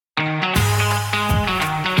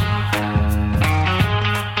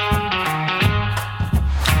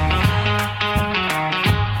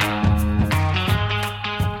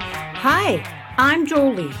I'm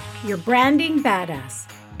Jolie, your branding badass,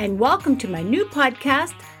 and welcome to my new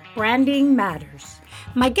podcast, Branding Matters.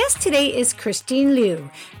 My guest today is Christine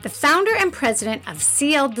Liu, the founder and president of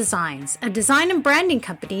CL Designs, a design and branding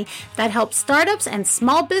company that helps startups and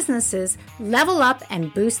small businesses level up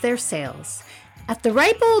and boost their sales. At the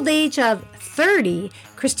ripe old age of 30,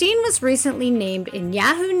 Christine was recently named in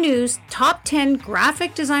Yahoo News Top 10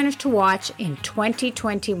 Graphic Designers to Watch in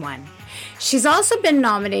 2021. She's also been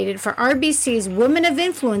nominated for RBC's Women of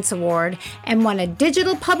Influence Award and won a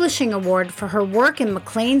Digital Publishing Award for her work in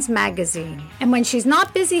Maclean's magazine. And when she's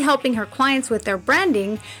not busy helping her clients with their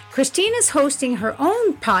branding, Christine is hosting her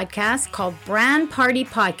own podcast called Brand Party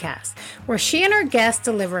Podcast, where she and her guests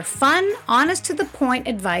deliver fun, honest-to-the-point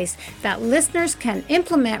advice that listeners can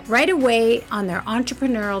implement right away on their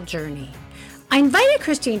entrepreneurial journey. I invited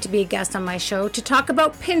Christine to be a guest on my show to talk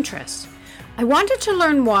about Pinterest. I wanted to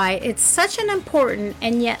learn why it's such an important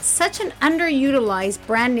and yet such an underutilized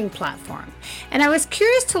branding platform. And I was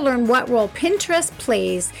curious to learn what role Pinterest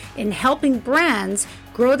plays in helping brands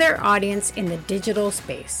grow their audience in the digital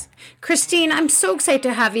space. Christine, I'm so excited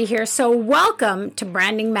to have you here. So welcome to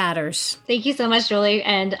Branding Matters. Thank you so much, Jolie.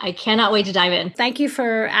 And I cannot wait to dive in. Thank you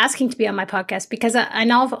for asking to be on my podcast because I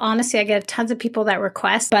know, honestly, I get tons of people that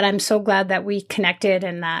request, but I'm so glad that we connected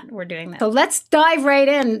and that we're doing that. So let's dive right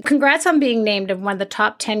in. Congrats on being named one of the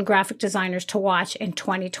top 10 graphic designers to watch in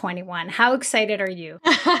 2021. How excited are you?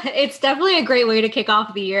 It's definitely a great way to kick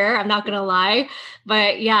off the year. I'm not going to lie.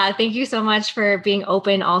 But yeah, thank you so much for being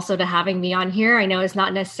open also to having me on here. I know it's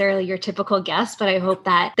not necessarily your typical guest, but I hope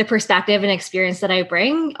that the perspective and experience that I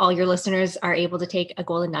bring, all your listeners are able to take a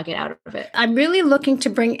golden nugget out of it. I'm really looking to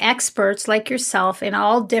bring experts like yourself in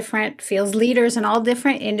all different fields, leaders in all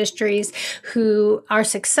different industries who are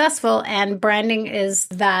successful, and branding is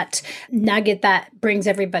that nugget that brings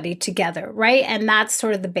everybody together, right? And that's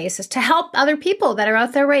sort of the basis to help other people that are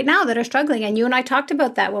out there right now that are struggling. And you and I talked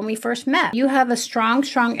about that when we first met. You have a strong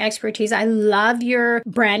expertise. I love your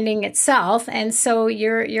branding itself. And so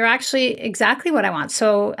you're actually exactly what I want.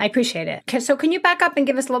 So I appreciate it. So can you back up and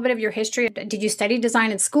give us a little bit of your history? Did you study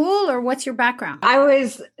design in school or what's your background? I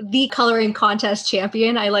was the coloring contest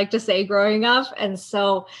champion, I like to say, growing up. And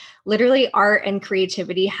so literally art and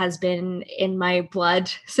creativity has been in my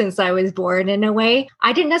blood since I was born in a way.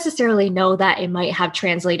 I didn't necessarily know that it might have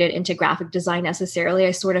translated into graphic design necessarily.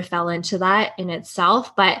 I sort of fell into that in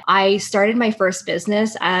itself, but I started my first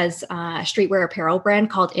business as a streetwear apparel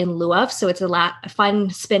brand called In Lieu Of. So it's a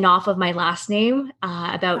fun spin-off of my last name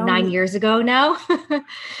about 9 years ago now.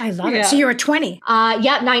 I love it. So you were 20?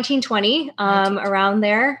 1920, around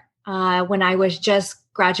there when I was just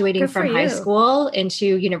graduating from high school into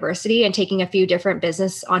university and taking a few different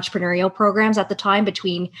business entrepreneurial programs at the time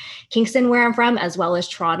between Kingston, where I'm from, as well as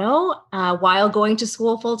Toronto, while going to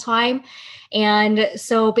school full time. And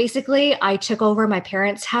so basically I took over my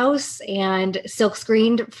parents' house and silk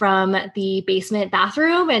screened from the basement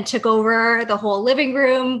bathroom and took over the whole living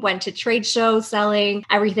room, went to trade shows, selling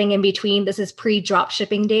everything in between. This is pre-drop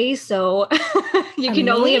shipping days. So you can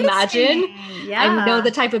only imagine. Yeah. I know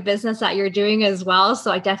the type of business that you're doing as well.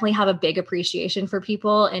 So I definitely have a big appreciation for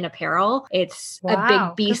people in apparel. It's a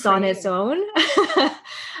big beast on its own.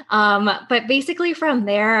 But basically from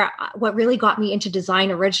there, what really got me into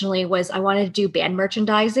design originally was I wanted to do band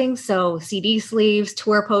merchandising. So CD sleeves,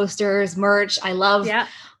 tour posters, merch. I love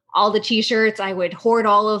all the t-shirts. I would hoard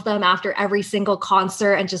all of them after every single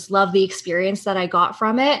concert and just love the experience that I got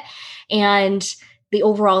from it. And the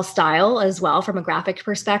overall style as well from a graphic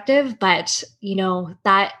perspective. But, you know,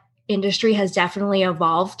 that industry has definitely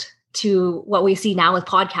evolved to what we see now with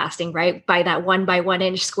podcasting, right? By that 1 by 1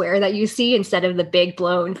 inch square that you see instead of the big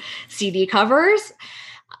blown CD covers.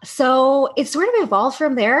 So it sort of evolved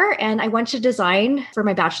from there. And I went to design for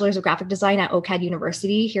my bachelor's of graphic design at OCAD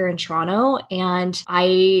University here in Toronto. And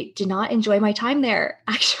I did not enjoy my time there,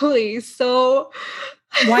 actually. So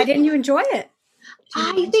why didn't you enjoy it?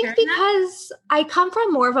 I think because I come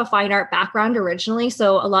from more of a fine art background originally.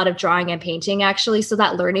 So a lot of drawing and painting, actually. So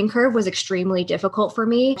that learning curve was extremely difficult for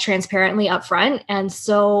me, transparently upfront. And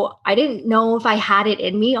so I didn't know if I had it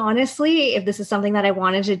in me, honestly, if this is something that I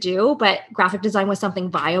wanted to do, but graphic design was something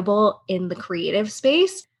viable in the creative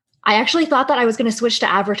space. I actually thought that I was going to switch to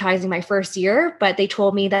advertising my first year, but they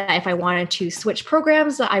told me that if I wanted to switch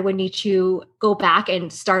programs, I would need to go back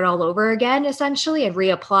and start all over again, essentially, and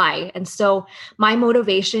reapply. And so my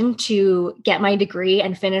motivation to get my degree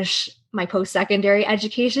and finish my post-secondary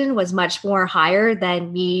education was much more higher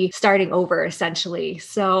than me starting over essentially.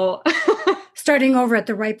 So starting over at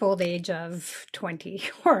the ripe old age of 20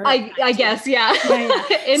 or I guess, yeah.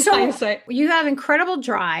 In hindsight. You have incredible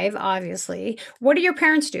drive, obviously. What do your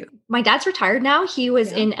parents do? My dad's retired now. He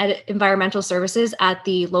was in environmental services at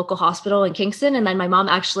the local hospital in Kingston. And then my mom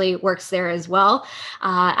actually works there as well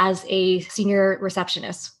as a senior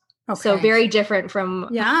receptionist. Okay. So very different from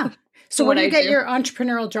So where do you get your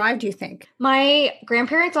entrepreneurial drive, do you think? My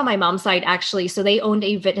grandparents on my mom's side, actually, so they owned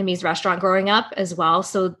a Vietnamese restaurant growing up as well.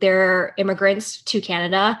 So they're immigrants to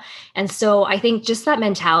Canada. And so I think just that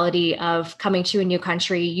mentality of coming to a new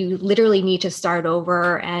country, you literally need to start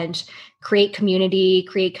over and create community,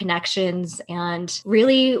 create connections, and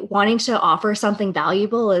really wanting to offer something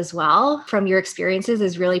valuable as well from your experiences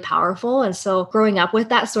is really powerful. And so growing up with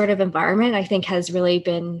that sort of environment, I think has really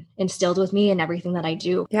been instilled with me in everything that I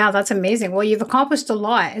do. Yeah, that's amazing. Well, you've accomplished a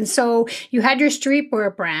lot. And so you had your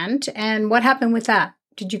streetwear brand, and what happened with that?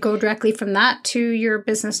 Did you go directly from that to your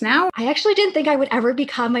business now? I actually didn't think I would ever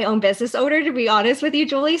become my own business owner, to be honest with you,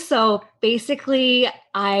 Julie. So basically,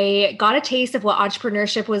 I got a taste of what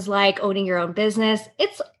entrepreneurship was like, owning your own business.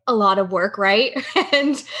 It's a lot of work, right?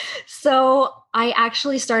 And so I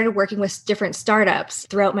actually started working with different startups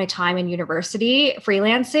throughout my time in university,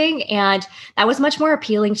 freelancing. And that was much more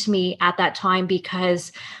appealing to me at that time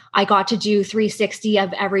because I got to do 360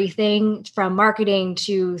 of everything from marketing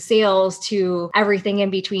to sales to everything in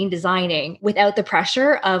between designing without the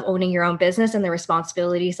pressure of owning your own business and the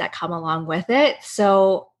responsibilities that come along with it.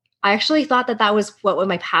 So I actually thought that that was what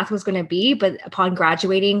my path was going to be. But upon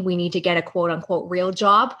graduating, we need to get a quote unquote real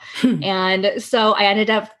job. And so I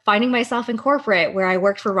ended up finding myself in corporate where I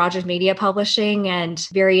worked for Rogers Media Publishing and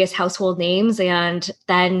various household names, and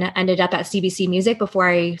then ended up at CBC Music before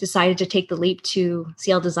I decided to take the leap to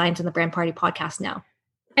CL Designs and the Brand Party podcast now.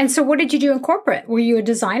 And so what did you do in corporate? Were you a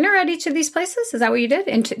designer at each of these places? Is that what you did?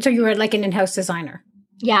 And so you were like an in-house designer?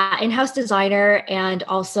 Yeah, in-house designer, and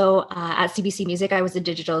also at CBC Music, I was a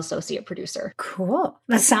digital associate producer. Cool.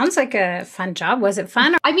 That sounds like a fun job. Was it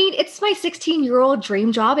fun? I mean, it's my 16-year-old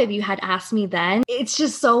dream job if you had asked me then. It's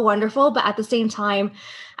just so wonderful. But at the same time,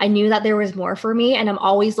 I knew that there was more for me, and I'm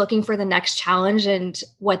always looking for the next challenge and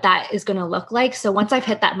what that is going to look like. So once I've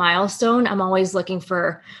hit that milestone, I'm always looking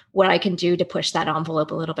for what I can do to push that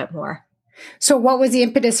envelope a little bit more. So what was the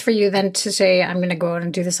impetus for you then to say, I'm going to go out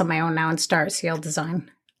and do this on my own now and start CL Design?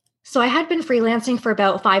 So I had been freelancing for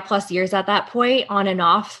about 5+ years at that point, on and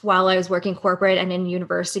off, while I was working corporate and in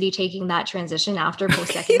university, taking that transition after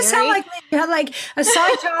post-secondary. You sound like you had like a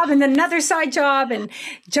side job and another side job and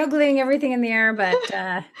juggling everything in the air. But,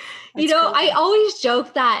 you know, cool. I always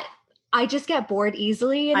joke that I just get bored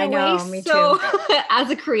easily in a way. Me so too. As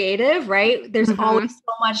a creative, right, there's always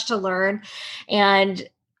so much to learn. And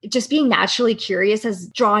just being naturally curious has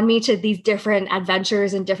drawn me to these different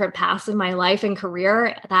adventures and different paths in my life and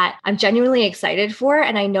career that I'm genuinely excited for.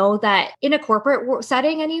 And I know that in a corporate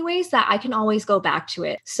setting anyways, that I can always go back to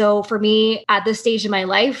it. So for me at this stage in my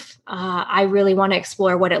life, I really want to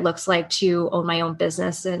explore what it looks like to own my own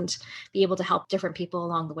business and be able to help different people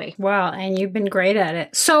along the way. Wow. And you've been great at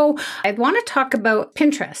it. So I want to talk about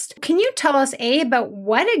Pinterest. Can you tell us about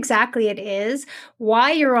what exactly it is,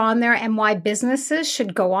 why you're on there, and why businesses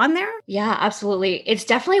should go on there? Yeah, absolutely. It's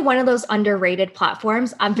definitely one of those underrated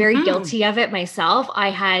platforms. I'm very guilty of it myself.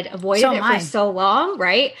 I had avoided it for so long,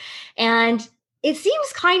 right? And it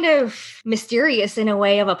seems kind of mysterious in a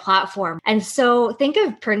way of a platform. And so think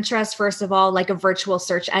of Pinterest, first of all, like a virtual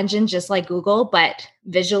search engine, just like Google, but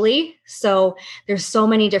visually. So there's so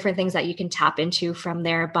many different things that you can tap into from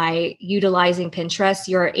there. By utilizing Pinterest,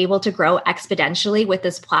 you're able to grow exponentially with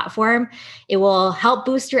this platform. It will help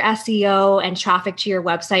boost your SEO and traffic to your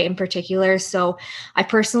website in particular. So I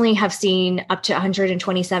personally have seen up to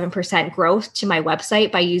 127% growth to my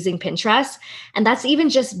website by using Pinterest. And that's even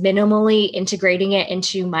just minimally integrating it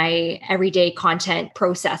into my everyday content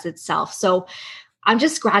process itself. So I'm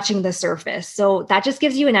just scratching the surface. So that just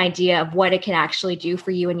gives you an idea of what it can actually do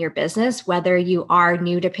for you and your business, whether you are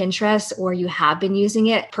new to Pinterest or you have been using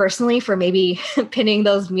it personally for maybe pinning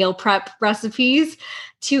those meal prep recipes,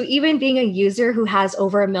 to even being a user who has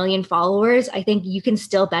over 1 million followers. I think you can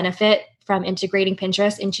still benefit from integrating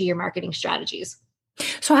Pinterest into your marketing strategies.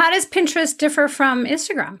 So how does Pinterest differ from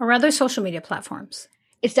Instagram or other social media platforms?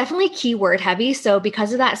 It's definitely keyword heavy. So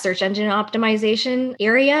because of that search engine optimization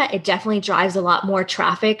area, it definitely drives a lot more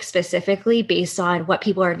traffic specifically based on what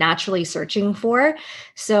people are naturally searching for.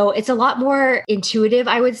 So it's a lot more intuitive,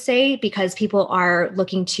 I would say, because people are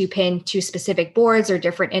looking to pin to specific boards or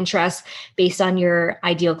different interests based on your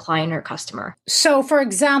ideal client or customer. So for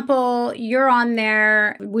example, you're on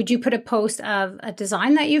there. Would you put a post of a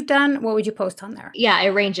design that you've done? What would you post on there? Yeah, it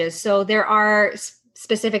ranges. So there are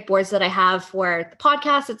specific boards that I have for the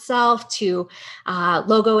podcast itself, to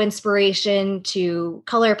logo inspiration, to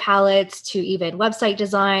color palettes, to even website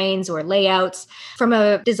designs or layouts. From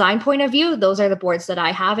a design point of view, those are the boards that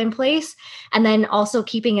I have in place. And then also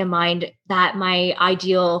keeping in mind that my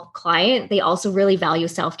ideal client, they also really value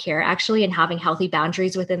self-care actually and having healthy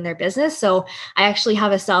boundaries within their business. So I actually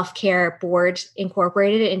have a self-care board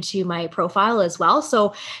incorporated into my profile as well.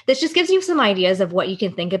 So this just gives you some ideas of what you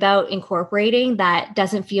can think about incorporating that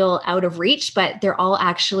doesn't feel out of reach, but they're all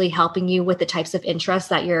actually helping you with the types of interests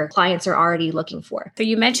that your clients are already looking for. So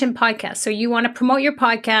you mentioned podcasts. So you want to promote your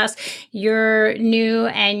podcast, you're new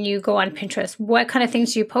and you go on Pinterest. What kind of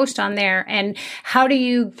things do you post on there? And how do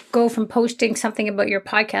you go from posting something about your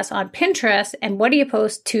podcast on Pinterest and what do you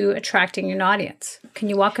post to attracting an audience? Can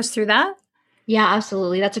you walk us through that? Yeah,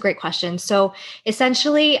 absolutely. That's a great question. So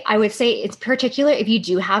essentially, I would say it's particular if you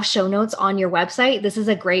do have show notes on your website, this is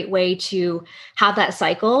a great way to have that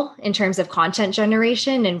cycle in terms of content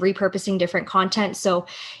generation and repurposing different content. So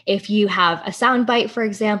if you have a soundbite, for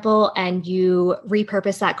example, and you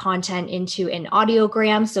repurpose that content into an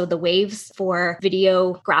audiogram, so the waves for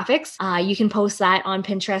video graphics, you can post that on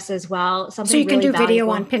Pinterest as well. Something so you can really do video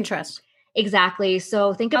on Pinterest. Exactly.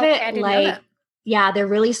 So think of it like, yeah, they're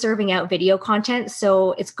really serving out video content.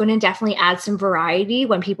 So it's going to definitely add some variety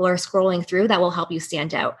when people are scrolling through that will help you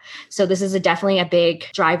stand out. So this is definitely a big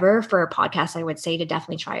driver for a podcast, I would say, to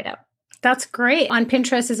definitely try it out. That's great. On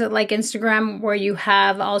Pinterest, is it like Instagram where you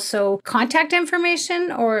have also contact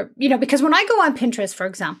information or, because when I go on Pinterest, for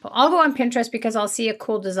example, I'll go on Pinterest because I'll see a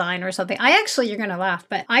cool design or something. You're going to laugh,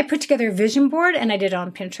 but I put together a vision board and I did it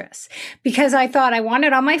on Pinterest because I thought I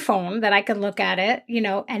wanted on my phone that I could look at it,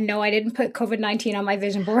 and no, I didn't put COVID-19 on my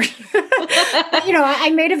vision board.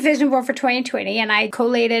 I made a vision board for 2020 and I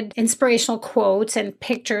collated inspirational quotes and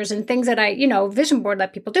pictures and things that vision board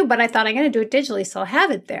that people do, but I thought I'm going to do it digitally. So I'll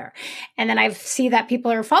have it there. And then I see that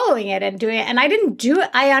people are following it and doing it. And I didn't do it.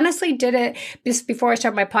 I honestly did it just before I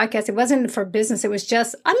started my podcast. It wasn't for business. It was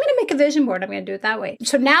just, I'm going to make a vision board. I'm going to do it that way.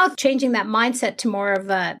 So now changing that mindset to more of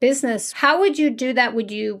a business, how would you do that?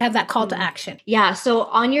 Would you have that call to action? Yeah. So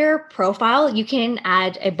on your profile, you can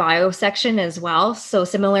add a bio section as well. So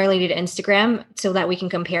similarly to Instagram, so that we can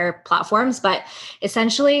compare platforms. But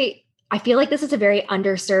essentially, I feel like this is a very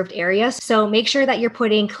underserved area. So make sure that you're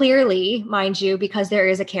putting clearly, mind you, because there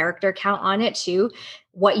is a character count on it too,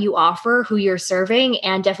 what you offer, who you're serving,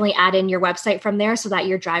 and definitely add in your website from there so that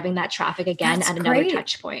you're driving that traffic again. That's at another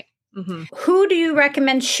touch point. Mm-hmm. Who do you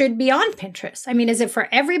recommend should be on Pinterest? I mean, is it for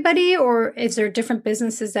everybody or is there different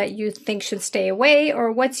businesses that you think should stay away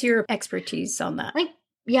or what's your expertise on that?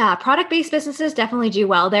 Yeah, product-based businesses definitely do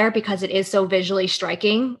well there because it is so visually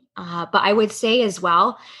striking. But I would say as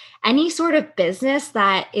well, any sort of business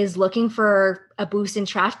that is looking for a boost in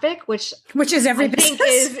traffic, which is every business,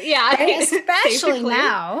 right? Especially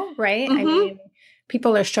now, right? Mm-hmm. I mean,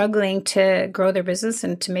 people are struggling to grow their business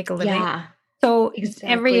and to make a living. Yeah, so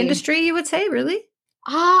every industry, you would say, really?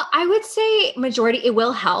 I would say majority, it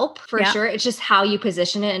will help for sure. It's just how you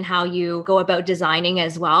position it and how you go about designing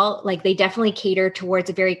as well. Like they definitely cater towards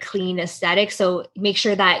a very clean aesthetic. So make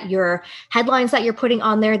sure that your headlines that you're putting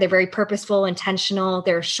on there, they're very purposeful, intentional,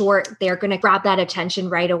 they're short, they're going to grab that attention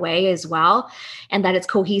right away as well. And that it's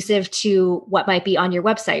cohesive to what might be on your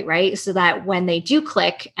website, right? So that when they do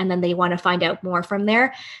click and then they want to find out more from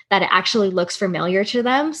there, that it actually looks familiar to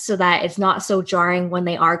them so that it's not so jarring when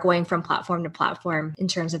they are going from platform to platform in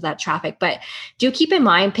terms of that traffic. But do keep in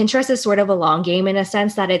mind, Pinterest is sort of a long game in a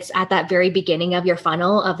sense that it's at that very beginning of your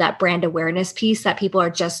funnel of that brand awareness piece that people are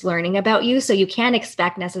just learning about you. So you can't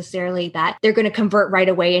expect necessarily that they're going to convert right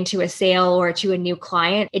away into a sale or to a new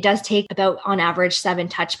client. It does take about on average 7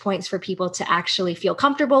 touch points for people to actually feel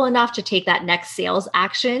comfortable enough to take that next sales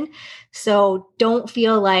action. So don't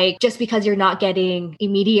feel like just because you're not getting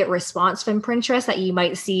immediate response from Pinterest that you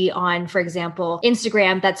might see on, for example,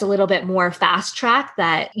 Instagram, that's a little bit more fast track. feedback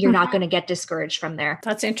that you're not going to get discouraged from there.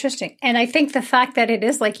 That's interesting. And I think the fact that it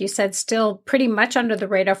is, like you said, still pretty much under the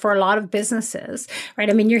radar for a lot of businesses, right?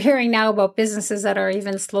 I mean, you're hearing now about businesses that are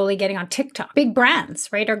even slowly getting on TikTok. Big brands,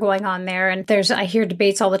 right, are going on there. And I hear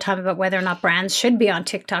debates all the time about whether or not brands should be on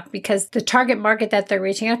TikTok because the target market that they're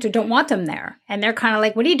reaching out to don't want them there. And they're kind of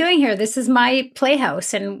like, what are you doing here? This is my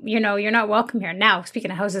playhouse. And, you're not welcome here. Now,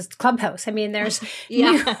 speaking of houses, Clubhouse. I mean, there's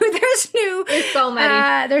There's so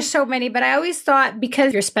many. There's so many. But I always thought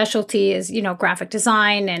because your specialty is, graphic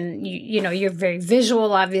design and, you're very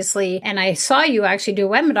visual, obviously. And I saw you actually do a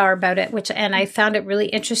webinar about it, and I found it really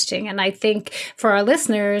interesting. And I think for our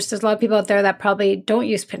listeners, there's a lot of people out there that probably don't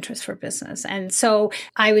use Pinterest for business. And so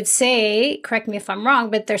I would say, correct me if I'm wrong,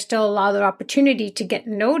 but there's still a lot of opportunity to get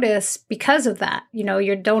noticed because of that.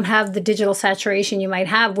 You don't have the digital saturation you might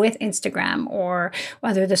have with Instagram or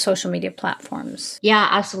other the social media platforms. Yeah,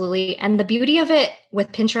 absolutely. And the beauty of it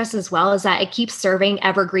with Pinterest as well is that it keeps serving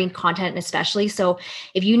evergreen content, especially. So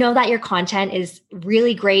if you know that your content is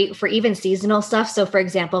really great for even seasonal stuff, so for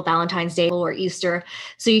example, Valentine's Day or Easter,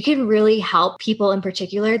 so you can really help people in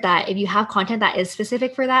particular that if you have content that is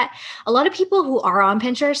specific for that, a lot of people who are on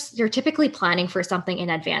Pinterest, they're typically planning for something in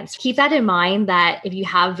advance. Keep that in mind that if you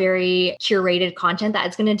have very curated content that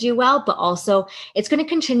it's going to do well, but also it's going to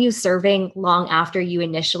continue serving long after you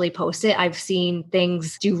initially post it. I've seen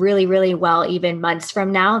things do really, really well even months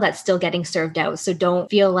from now that's still getting served out. So don't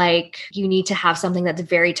feel like you need to have something that's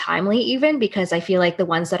very timely even, because I feel like the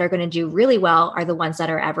ones that are going to do really well are the ones that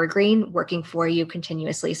are evergreen, working for you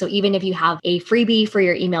continuously. So even if you have a freebie for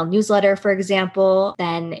your email newsletter, for example,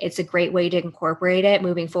 then it's a great way to incorporate it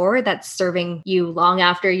moving forward. That's serving you long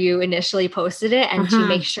after you initially posted it, and to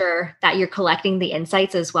make sure that you're collecting the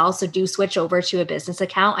insights as well. So do switch over to a business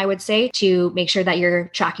account, I would say, to make sure that you're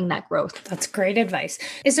tracking that growth. That's great advice.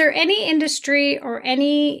 Is there any industry or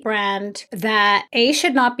any brand that A,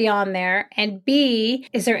 should not be on there, and B,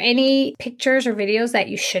 is there any pictures or videos that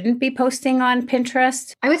you shouldn't be posting on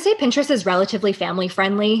Pinterest? I would say Pinterest is relatively family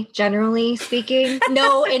friendly, generally speaking.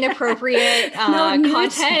 No inappropriate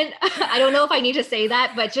content. I don't know if I need to say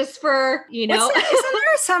that, but just for, Isn't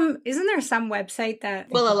there some website that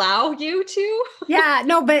will allow you to? Yeah,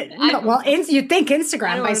 no, but you'd think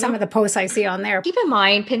Instagram by some of the posts I see on there. Keep in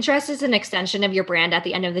mind, Pinterest is an extension of your brand at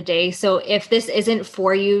the end of the day. So if this isn't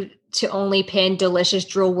for you to only pin delicious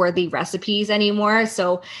drool-worthy recipes anymore.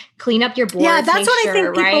 So clean up your boards. Yeah, that's what I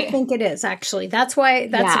think people think it is, actually. That's why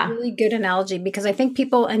a really good analogy, because I think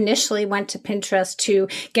people initially went to Pinterest to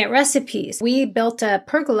get recipes. We built a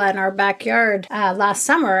pergola in our backyard last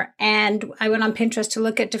summer, and I went on Pinterest to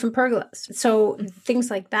look at different pergolas. So things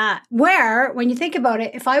like that. Where, when you think about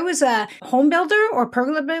it, if I was a home builder or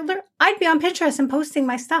pergola builder, I'd be on Pinterest and posting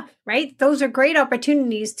my stuff, right? Those are great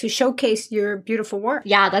opportunities to showcase your beautiful work.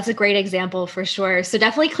 Yeah, that's a great example for sure. So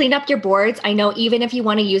definitely clean up your boards. I know even if you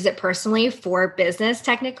want to use it personally for business,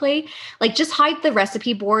 technically, like just hide the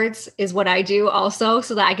recipe boards is what I do also,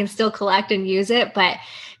 so that I can still collect and use it. But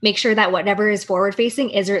make sure that whatever is forward facing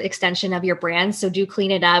is an extension of your brand. So do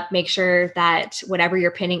clean it up. Make sure that whatever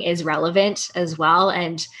you're pinning is relevant as well.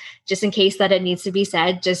 And just in case that it needs to be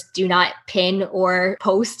said, just do not pin or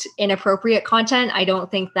post inappropriate content. I don't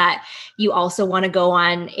think that you also want to go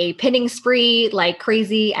on a pinning spree like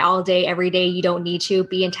crazy all day, every day. You don't need to.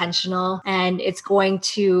 Be intentional, and it's going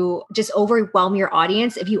to just overwhelm your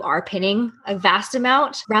audience if you are pinning a vast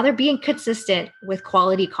amount. Rather being consistent with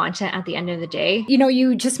quality content at the end of the day.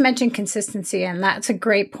 You just mentioned consistency, and that's a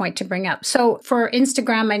great point to bring up. So for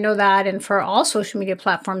Instagram, I know that, and for all social media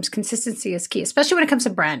platforms, consistency is key, especially when it comes to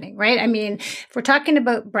branding, right? I mean, if we're talking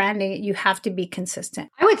about branding, you have to be consistent.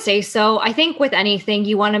 I would say so. I think with anything,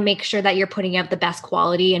 you want to make sure that you're putting out the best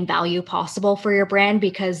quality and value possible for your brand,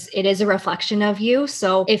 because it is a reflection of you.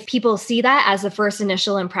 So if people see that as the first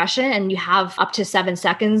initial impression, and you have up to 7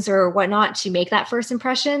 seconds or whatnot to make that first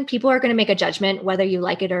impression, people are going to make a judgment whether you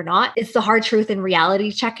like it or not. It's the hard truth and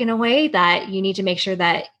reality check in a way that you need to make sure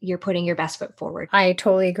that you're putting your best foot forward. I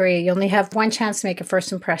totally agree. You only have one chance to make a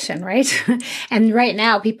first impression, right? And right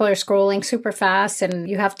now, people are scrolling super fast, and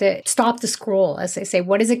you have to stop the scroll, as they say.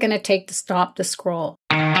 What is it going to take to stop the scroll?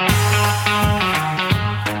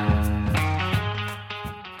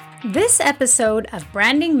 This episode of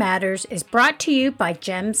Branding Matters is brought to you by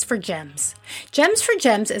Gems for Gems. Gems for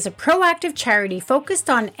Gems is a proactive charity focused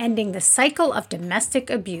on ending the cycle of domestic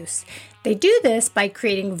abuse. They do this by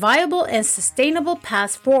creating viable and sustainable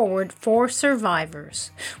paths forward for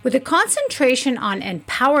survivors. With a concentration on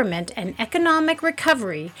empowerment and economic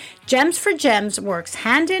recovery, Gems for Gems works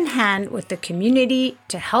hand in hand with the community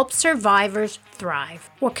to help survivors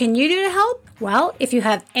thrive. What can you do to help? Well, if you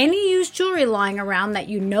have any used jewelry lying around that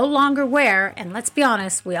you no longer wear, and let's be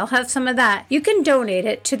honest, we all have some of that, you can donate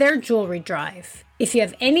it to their jewelry drive. If you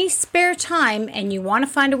have any spare time and you want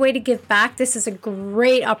to find a way to give back, this is a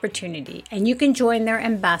great opportunity, and you can join their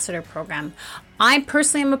ambassador program. I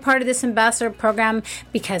personally am a part of this ambassador program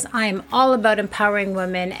because I am all about empowering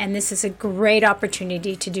women, and this is a great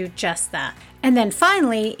opportunity to do just that. And then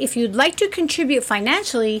finally, if you'd like to contribute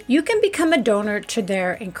financially, you can become a donor to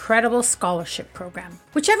their incredible scholarship program.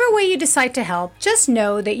 Whichever way you decide to help, just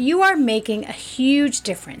know that you are making a huge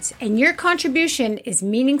difference and your contribution is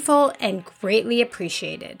meaningful and greatly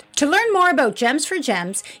appreciated. To learn more about Gems for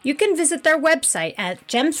Gems, you can visit their website at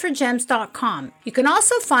gemsforgems.com. You can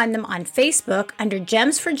also find them on Facebook under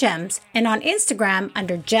Gems for Gems and on Instagram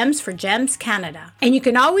under Gems for Gems Canada. And you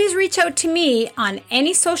can always reach out to me on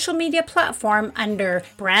any social media platform under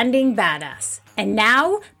Branding Badass. And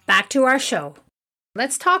now, back to our show.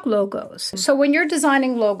 Let's talk logos. So when you're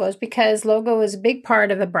designing logos, because logo is a big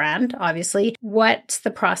part of a brand, obviously, what's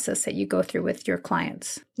the process that you go through with your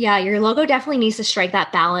clients? Yeah, your logo definitely needs to strike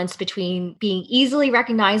that balance between being easily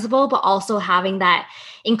recognizable, but also having that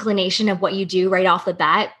inclination of what you do right off the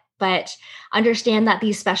bat. But understand that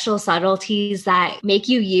these special subtleties that make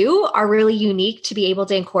you are really unique to be able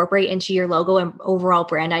to incorporate into your logo and overall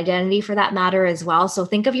brand identity for that matter as well. So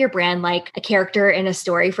think of your brand like a character in a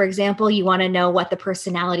story, for example. You want to know what the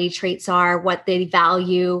personality traits are, what they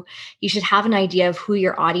value. You should have an idea of who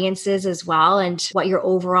your audience is as well and what your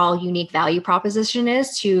overall unique value proposition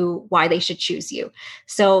is to why they should choose you.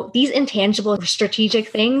 So these intangible strategic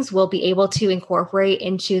things will be able to incorporate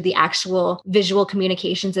into the actual visual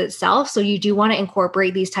communications itself. So you do want to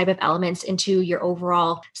incorporate these type of elements into your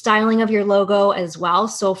overall styling of your logo as well.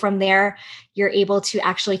 So from there, you're able to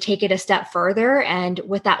actually take it a step further. And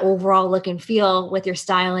with that overall look and feel with your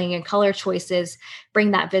styling and color choices,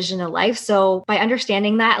 bring that vision to life. So by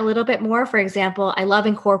understanding that a little bit more, for example, I love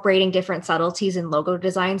incorporating different subtleties in logo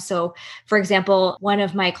design. So for example, one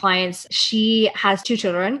of my clients, she has 2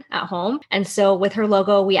 children at home. And so with her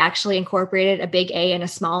logo, we actually incorporated a big A and a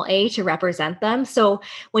small a to represent them. So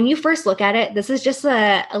when you first look at it, this is just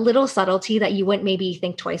a little subtlety that you wouldn't maybe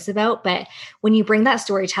think twice about. But when you bring that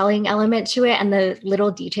storytelling element to it and the little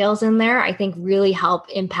details in there, I think really help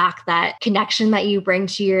impact that connection that you bring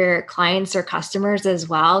to your clients or customers as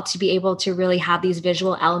well, to be able to really have these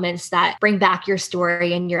visual elements that bring back your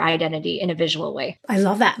story and your identity in a visual way. I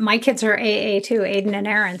love that. My kids are AA too, Aiden and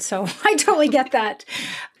Aaron. So I totally get that.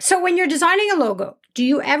 So when you're designing a logo, do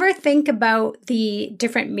you ever think about the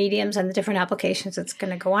different mediums and the different applications it's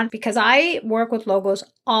going to go on? Because I work with logos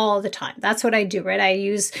all the time. That's what I do, right? I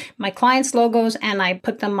use my clients' logos and I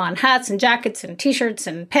put them on hats and jackets and t-shirts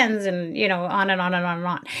and pens and, on and on and on and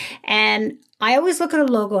on. And I always look at a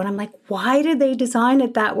logo and I'm like, why did they design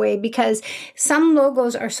it that way? Because some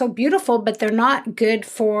logos are so beautiful, but they're not good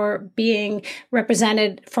for being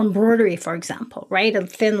represented from embroidery, for example, right? A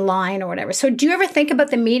thin line or whatever. So do you ever think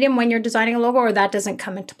about the medium when you're designing a logo, or that doesn't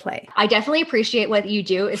come into play? I definitely appreciate what you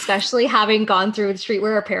do, especially having gone through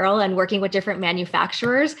streetwear apparel and working with different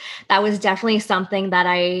manufacturers. That was definitely something that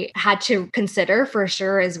I had to consider for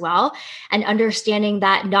sure as well. And understanding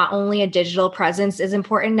that not only a digital presence is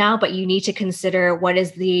important now, but you need to consider what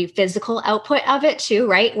is the physical output of it too,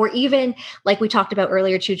 right? Or even like we talked about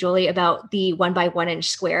earlier too, Julie, about the 1 by 1 inch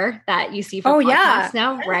square that you see for podcasts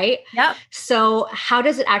now, right? Yep. So how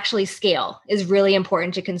does it actually scale is really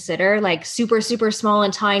important to consider. Like super, super small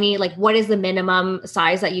and tiny, like what is the minimum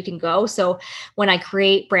size that you can go? So when I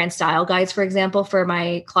create brand style guides, for example, for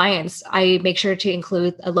my clients, I make sure to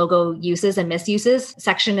include a logo uses and misuses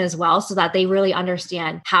section as well, so that they really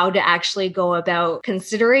understand how to actually go about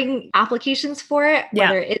considering applications for it,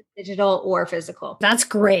 whether it's digital or physical. That's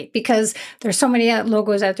great, because there's so many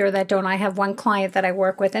logos out there that don't. I have one client that I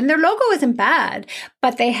work with and their logo isn't bad,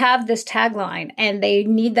 but they have this tagline and they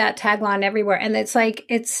need that tagline everywhere. And it's like,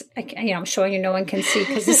 I'm showing you, no one can see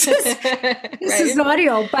because this is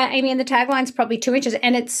audio, but I mean, the tagline's probably 2 inches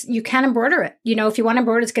and you can embroider it. If you want to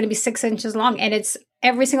embroider, it's going to be 6 inches long, and it's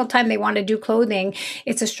every single time they want to do clothing,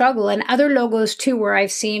 it's a struggle. And other logos too, where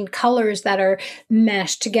I've seen colors that are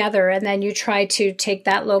meshed together, and then you try to take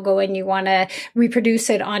that logo and you want to reproduce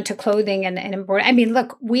it onto clothing and embroider. I mean,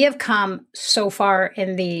 look, we have come so far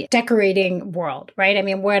in the decorating world, right? I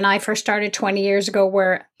mean, when I first started 20 years ago,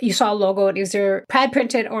 where you saw a logo, it was either pad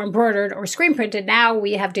printed or embroidered or screen printed. Now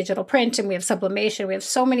we have digital print and we have sublimation. We have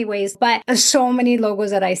so many ways, but there's so many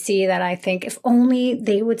logos that I see that I think if only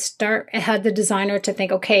they would had the designer to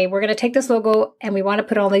think, okay, we're going to take this logo and we want to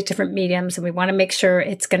put all these different mediums and we want to make sure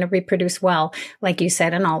it's going to reproduce well, like you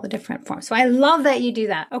said, in all the different forms. So I love that you do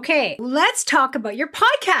that. Okay, let's talk about your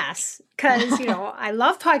podcast. Because, I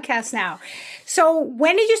love podcasts now. So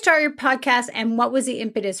when did you start your podcast and what was the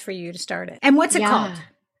impetus for you to start it? And what's it called?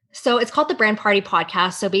 So it's called the Brand Party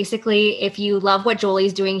Podcast. So basically, if you love what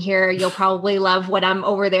Jolie's doing here, you'll probably love what I'm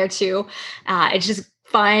over there too. It's just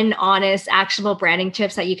fun, honest, actionable branding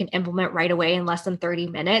tips that you can implement right away in less than 30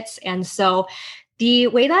 minutes. And so the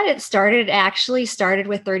way that it actually started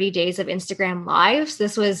with 30 days of Instagram lives.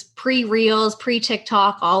 This was pre-Reels,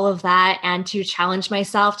 pre-TikTok, all of that. And to challenge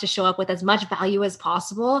myself to show up with as much value as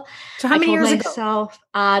possible. So how many years ago?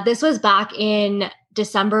 This was back in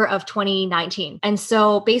December of 2019. And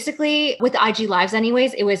so basically with the IG lives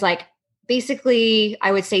anyways, it was like basically,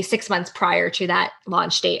 I would say 6 months prior to that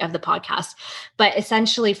launch date of the podcast. But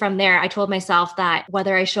essentially from there, I told myself that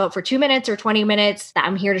whether I show up for 2 minutes or 20 minutes, that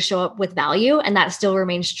I'm here to show up with value. And that still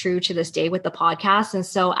remains true to this day with the podcast. And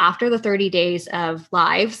so after the 30 days of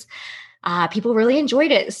lives, people really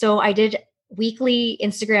enjoyed it. So I did weekly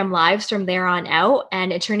Instagram lives from there on out.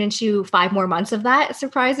 And it turned into 5 more months of that,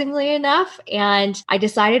 surprisingly enough. And I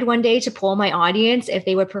decided one day to poll my audience if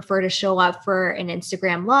they would prefer to show up for an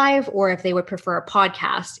Instagram live or if they would prefer a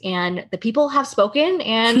podcast. And the people have spoken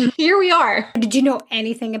and here we are. Did you know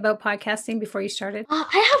anything about podcasting before you started?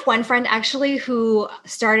 I have one friend actually who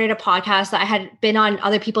started a podcast that I had been on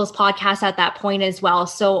other people's podcasts at that point as well.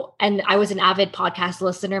 So, and I was an avid podcast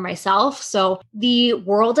listener myself. So the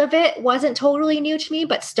world of it wasn't totally new to me,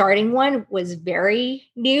 but starting one was very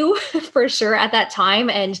new for sure at that time.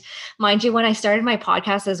 And mind you, when I started my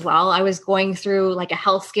podcast as well, I was going through like a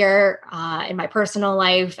health scare in my personal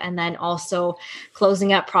life, and then also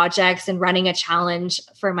closing up projects and running a challenge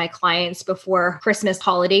for my clients before Christmas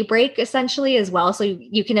holiday break, essentially as well. So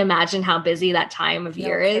you can imagine how busy that time of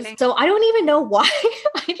year is. So I don't even know why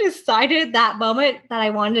I decided that moment that I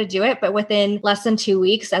wanted to do it, but within less than 2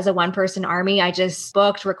 weeks as a one-person army, I just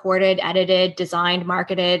booked, recorded, edited, designed,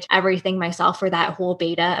 marketed everything myself for that whole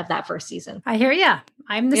beta of that first season. I hear ya.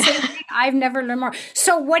 I'm the same thing. I've never learned more.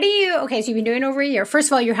 So so you've been doing over a year. First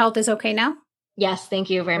of all, your health is okay now? Yes, thank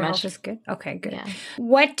you very much. Health is good. Okay, good. Yeah.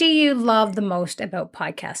 What do you love the most about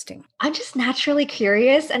podcasting? I'm just naturally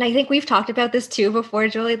curious. And I think we've talked about this too before,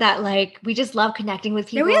 Julie, that like, we just love connecting with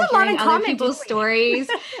people, we have a lot in other common, people's stories.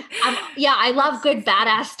 I love good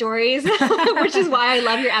badass stories, which is why I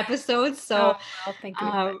love your episodes. So thank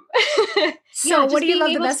you. So what do you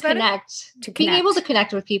love the best about it? Being able to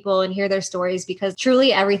connect with people and hear their stories, because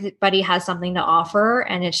truly everybody has something to offer.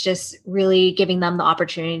 And it's just really giving them the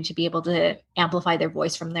opportunity to be able to amplify their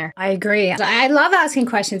voice from there. I agree. I love asking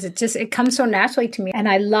questions. It comes so naturally to me. And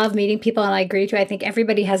I love meeting people. And I agree with you. I think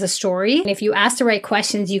everybody has a story. And if you ask the right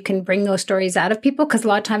questions, you can bring those stories out of people, because a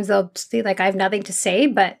lot of times they'll say like, I have nothing to say,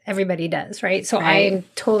 but everybody does, right? So right. I'm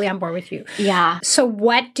totally on board with you. Yeah. So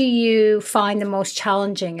what do you find the most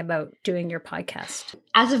challenging about doing your podcast?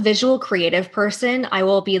 As a visual creative person, I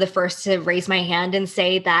will be the first to raise my hand and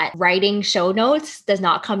say that writing show notes does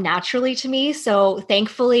not come naturally to me. So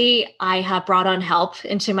thankfully, I have brought on help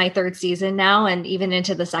into my 3rd season now. And even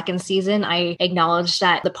into the 2nd season, I acknowledge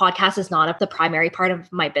that the podcast is not the primary part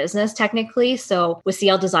of my business technically. So with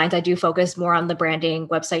CL Designs, I do focus more on the branding,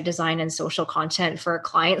 website design, and social content for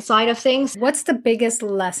client side of things. What's the biggest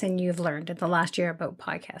lesson you've learned in the last year about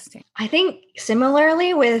podcasting? I think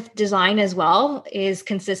similarly with design as well is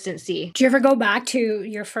consistency. Do you ever go back to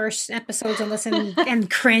your first episodes and listen and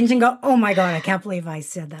cringe and go, oh my God, I can't believe I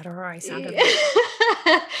said that, or I sounded like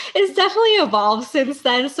It's definitely evolved since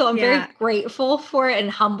then. So I'm very grateful for it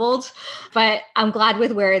and humbled, but I'm glad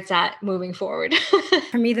with where it's at moving forward.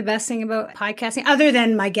 For me, the best thing about podcasting, other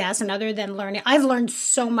than my guests and other than learning, I've learned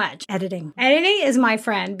so much. Editing. Editing is my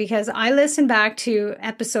friend, because I listen back to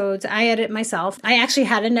episodes. I edit myself. I actually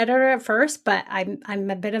had an editor at first, but I'm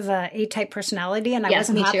a bit of a A-type personality, and I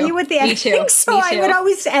wasn't happy with the editing. So I would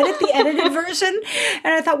always edit the edited version.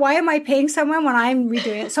 And I thought, why am I paying someone when I'm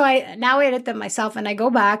redoing it? So I now edit them myself, and I go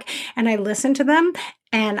back and I listen to them,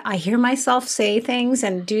 and I hear myself say things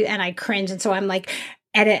and I cringe. And so I'm like,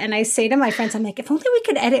 edit. And I say to my friends, I'm like, if only we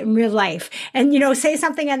could edit in real life and, say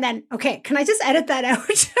something and then, okay, can I just edit that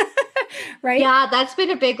out? right? Yeah, that's been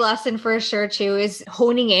a big lesson for sure too, is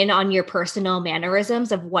honing in on your personal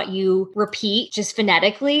mannerisms of what you repeat just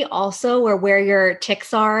phonetically also, or where your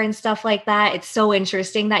tics are and stuff like that. It's so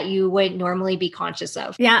interesting that you would normally be conscious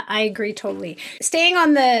of. Yeah, I agree totally. Staying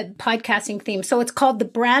on the podcasting theme. So it's called the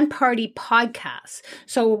Brand Party Podcast.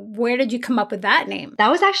 So where did you come up with that name? That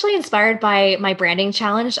was actually inspired by my branding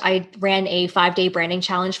challenge. I ran a 5-day branding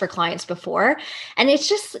challenge for clients before. And it's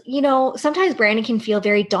just, sometimes branding can feel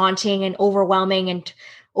very daunting and overwhelming and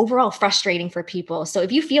overall frustrating for people. So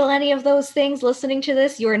if you feel any of those things listening to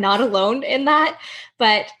this, you are not alone in that.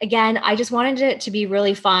 But again, I just wanted it to be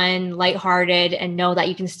really fun, lighthearted, and know that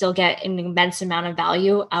you can still get an immense amount of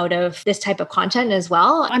value out of this type of content as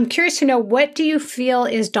well. I'm curious to know, what do you feel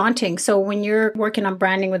is daunting? So when you're working on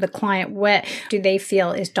branding with a client, what do they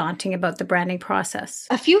feel is daunting about the branding process?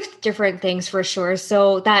 A few different things for sure.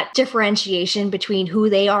 So that differentiation between who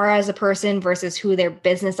they are as a person versus who their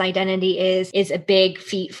business identity is a big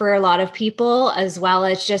feat for a lot of people, as well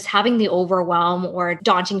as just having the overwhelm or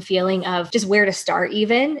daunting feeling of just where to start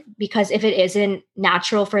even, because if it isn't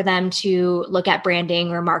natural for them to look at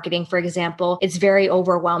branding or marketing, for example, it's very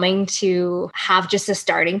overwhelming to have just a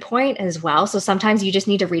starting point as well. So sometimes you just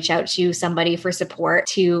need to reach out to somebody for support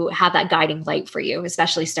to have that guiding light for you,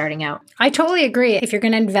 especially starting out. I totally agree. If you're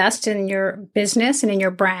going to invest in your business and in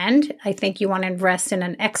your brand, I think you want to invest in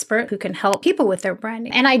an expert who can help people with their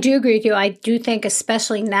branding. And I do agree with you. I do think,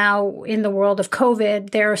 especially now in the world of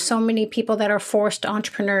COVID, there are so many people that are forced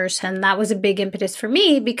entrepreneurs. And that was a big impetus for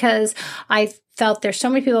me, because I felt there's so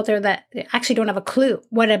many people out there that actually don't have a clue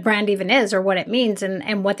what a brand even is or what it means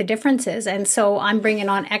and what the difference is. And so I'm bringing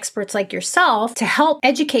on experts like yourself to help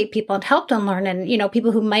educate people and help them learn. And,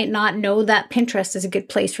 people who might not know that Pinterest is a good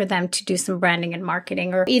place for them to do some branding and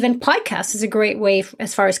marketing, or even podcasts is a great way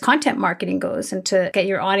as far as content marketing goes, and to get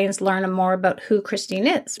your audience learn more about who Christine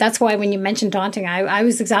is. That's why when you mentioned daunting, I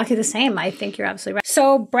was exactly the same. I think you're absolutely right.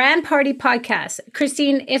 So Brand Party Podcast.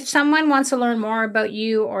 Christine, if someone wants to learn more about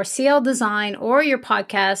you or CL Design or your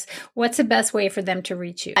podcast, what's the best way for them to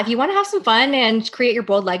reach you? If you want to have some fun and create your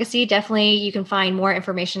bold legacy, definitely you can find more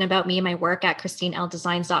information about me and my work at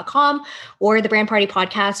christineldesigns.com or the Brand Party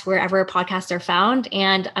Podcast, wherever podcasts are found.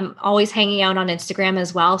 And I'm always hanging out on Instagram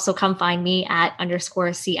as well. So come find me at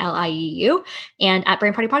 _CLIEU and at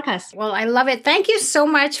Brand Party Podcast. Well, I love it. Thank you so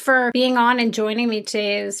much for being on and joining me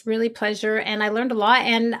today. It was really a pleasure. And I learned a lot,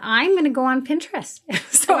 and I'm going to go on Pinterest.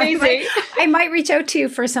 So I might reach out to you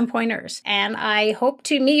for some pointers, and I hope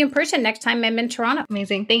to meet you in person next time I'm in Toronto.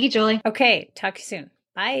 Amazing. Thank you, Julie. Okay. Talk to you soon.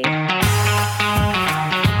 Bye.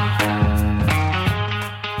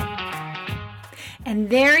 And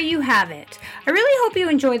there you have it. I really hope you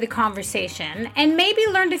enjoyed the conversation and maybe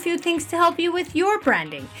learned a few things to help you with your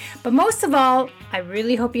branding. But most of all, I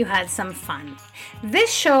really hope you had some fun. This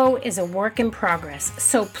show is a work in progress,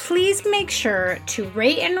 so please make sure to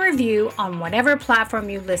rate and review on whatever platform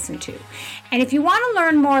you listen to. And if you want to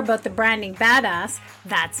learn more about the Branding Badass,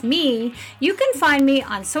 that's me, you can find me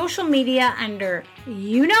on social media under,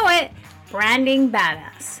 Branding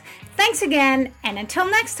Badass. Thanks again, and until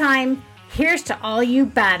next time, here's to all you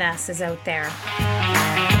badasses out there.